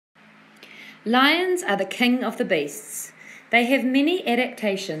Lions are the king of the beasts. They have many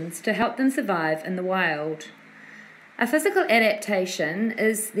adaptations to help them survive in the wild. A physical adaptation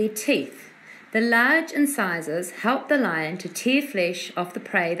is their teeth. The large incisors help the lion to tear flesh off the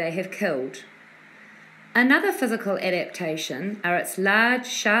prey they have killed. Another physical adaptation are its large,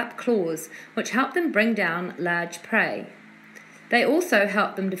 sharp claws, which help them bring down large prey. They also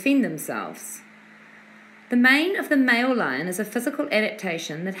help them defend themselves. The mane of the male lion is a physical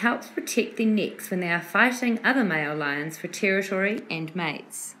adaptation that helps protect their necks when they are fighting other male lions for territory and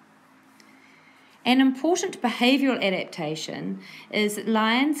mates. An important behavioural adaptation is that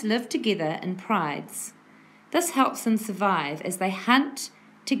lions live together in prides. This helps them survive as they hunt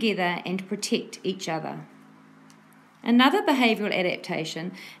together and protect each other. Another behavioural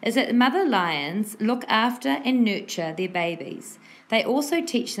adaptation is that mother lions look after and nurture their babies. They also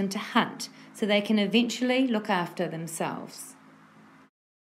teach them to hunt so they can eventually look after themselves.